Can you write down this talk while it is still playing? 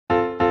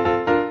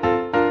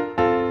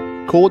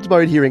Chords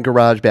Mode here in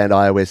GarageBand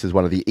iOS is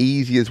one of the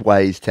easiest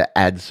ways to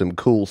add some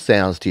cool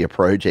sounds to your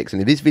projects. And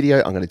in this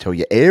video, I'm going to tell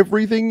you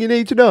everything you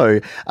need to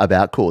know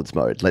about Chords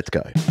Mode. Let's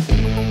go.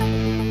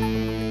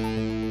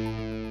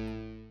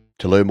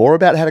 To learn more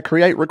about how to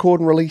create,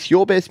 record, and release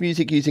your best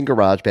music using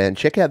GarageBand,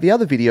 check out the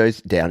other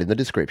videos down in the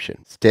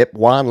description. Step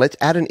 1, let's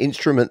add an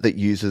instrument that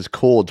uses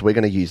chords. We're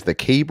going to use the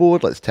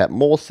keyboard. Let's tap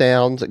more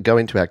sounds, go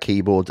into our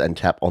keyboards, and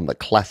tap on the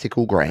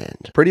classical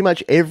grand. Pretty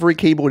much every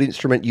keyboard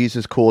instrument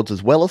uses chords,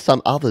 as well as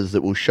some others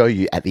that we'll show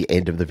you at the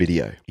end of the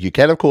video. You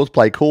can, of course,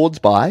 play chords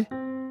by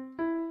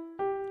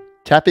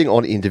tapping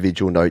on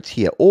individual notes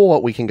here,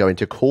 or we can go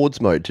into Chords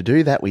Mode. To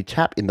do that, we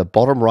tap in the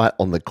bottom right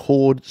on the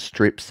Chord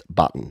Strips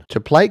button. To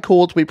play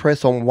chords, we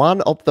press on one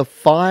of the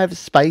 5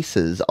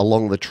 spaces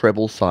along the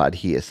treble side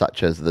here,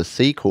 such as the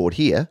C chord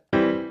here.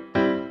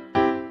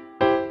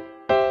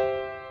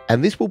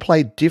 And this will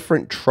play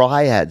different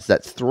triads,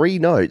 that's 3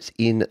 notes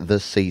in the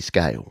C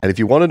scale. And if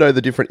you want to know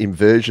the different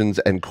inversions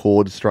and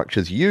chord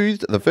structures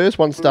used, the first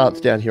one starts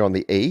down here on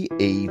the E,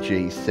 E,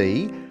 G,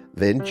 C,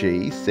 then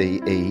G, C,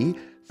 E,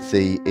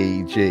 C,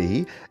 E,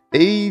 G,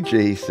 E,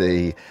 G,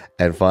 C,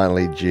 and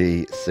finally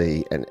G,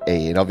 C, and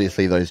E. And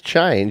obviously those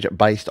change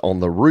based on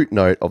the root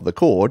note of the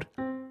chord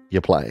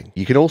you're playing.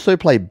 You can also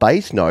play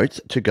bass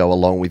notes to go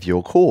along with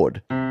your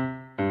chord,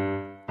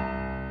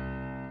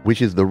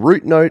 which is the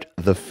root note,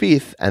 the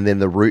 5th, and then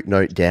the root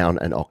note down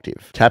an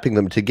octave. Tapping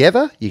them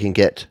together, you can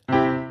get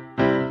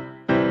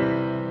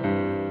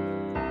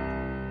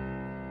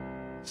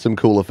some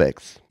cool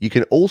effects. You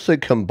can also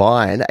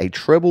combine a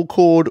treble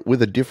chord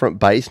with a different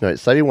bass note.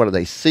 Say we wanted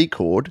a C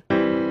chord,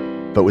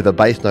 but with a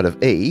bass note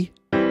of E.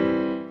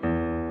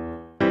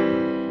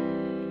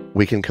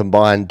 We can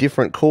combine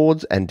different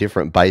chords and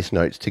different bass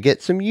notes to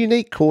get some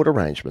unique chord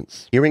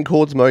arrangements. Here in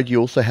Chords Mode,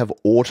 you also have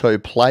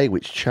Autoplay,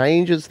 which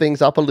changes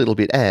things up a little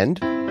bit and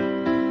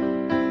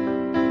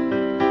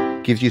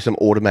gives you some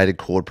automated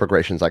chord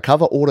progressions. I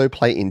cover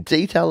Autoplay in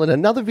detail in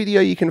another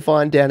video you can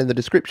find down in the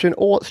description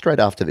or straight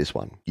after this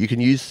one. You can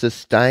use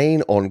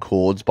sustain on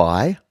chords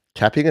by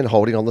tapping and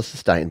holding on the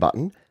sustain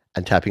button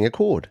and tapping a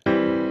chord,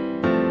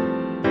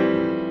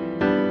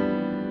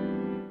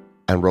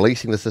 and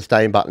releasing the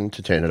sustain button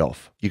to turn it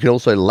off. You can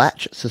also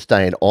latch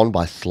sustain on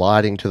by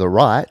sliding to the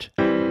right,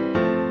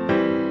 and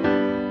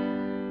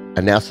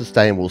now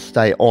sustain will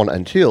stay on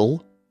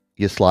until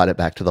you slide it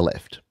back to the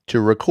left. To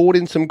record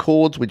in some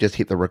chords, we just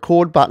hit the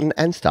record button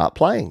and start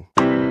playing.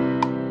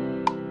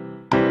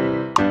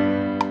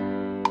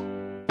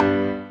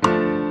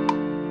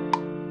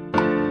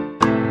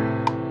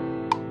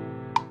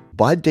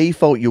 By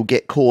default, you'll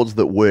get chords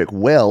that work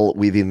well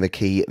within the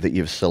key that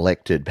you've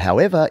selected.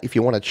 However, if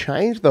you want to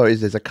change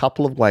those, there's a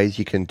couple of ways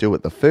you can do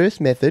it. The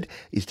first method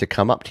is to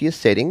come up to your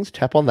settings,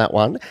 tap on that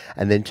one,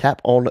 and then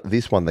tap on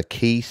this one, the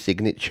key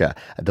signature.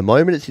 At the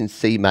moment, it's in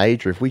C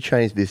major. If we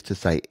change this to,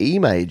 say, E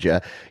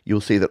major,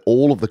 you'll see that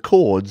all of the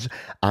chords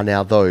are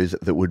now those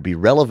that would be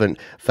relevant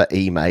for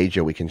E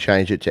major. We can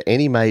change it to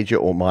any major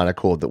or minor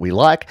chord that we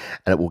like,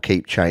 and it will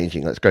keep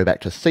changing. Let's go back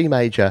to C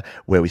major,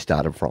 where we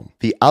started from.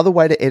 The other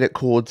way to edit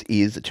chords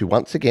is to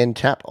once again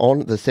tap on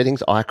the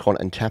settings icon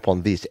and tap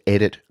on this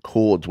edit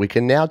chords. We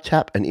can now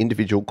tap an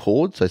individual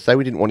chord. So say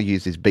we didn't want to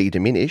use this B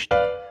diminished,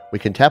 we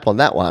can tap on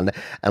that one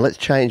and let's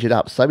change it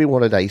up. Say we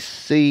wanted a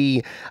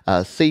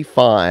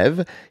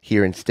C5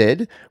 here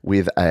instead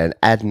with an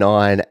add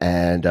 9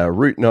 and a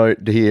root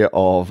note here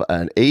of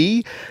an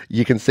E.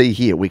 You can see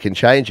here we can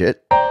change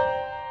it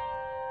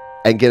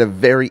and get a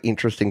very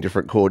interesting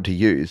different chord to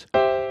use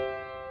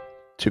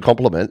to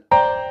complement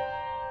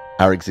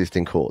our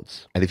existing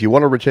chords. And if you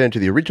want to return to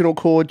the original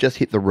chord, just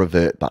hit the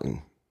revert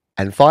button.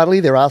 And finally,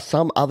 there are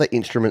some other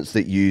instruments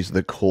that use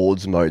the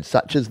Chords Mode,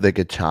 such as the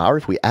guitar.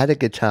 If we add a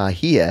guitar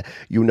here,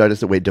 you'll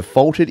notice that we're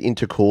defaulted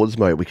into Chords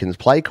Mode. We can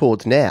play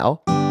chords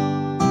now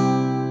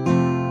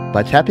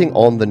by tapping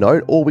on the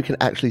note, or we can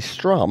actually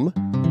strum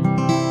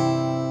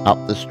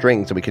up the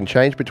string. So we can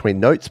change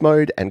between Notes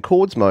Mode and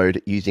Chords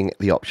Mode using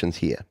the options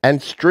here.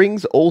 And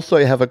strings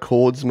also have a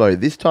Chords Mode.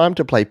 This time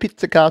to play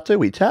pizzicato,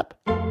 we tap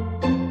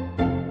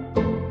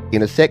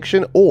in a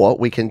section, or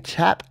we can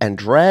tap and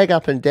drag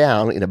up and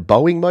down in a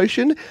bowing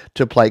motion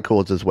to play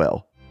chords as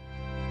well.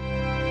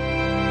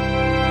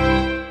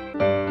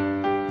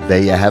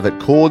 There you have it,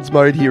 Chords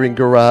Mode here in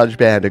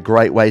GarageBand, a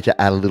great way to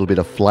add a little bit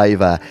of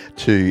flavor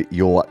to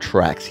your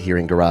tracks here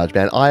in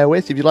GarageBand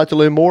iOS. If you'd like to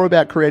learn more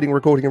about creating,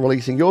 recording, and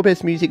releasing your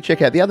best music,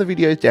 check out the other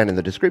videos down in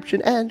the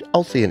description, and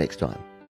I'll see you next time.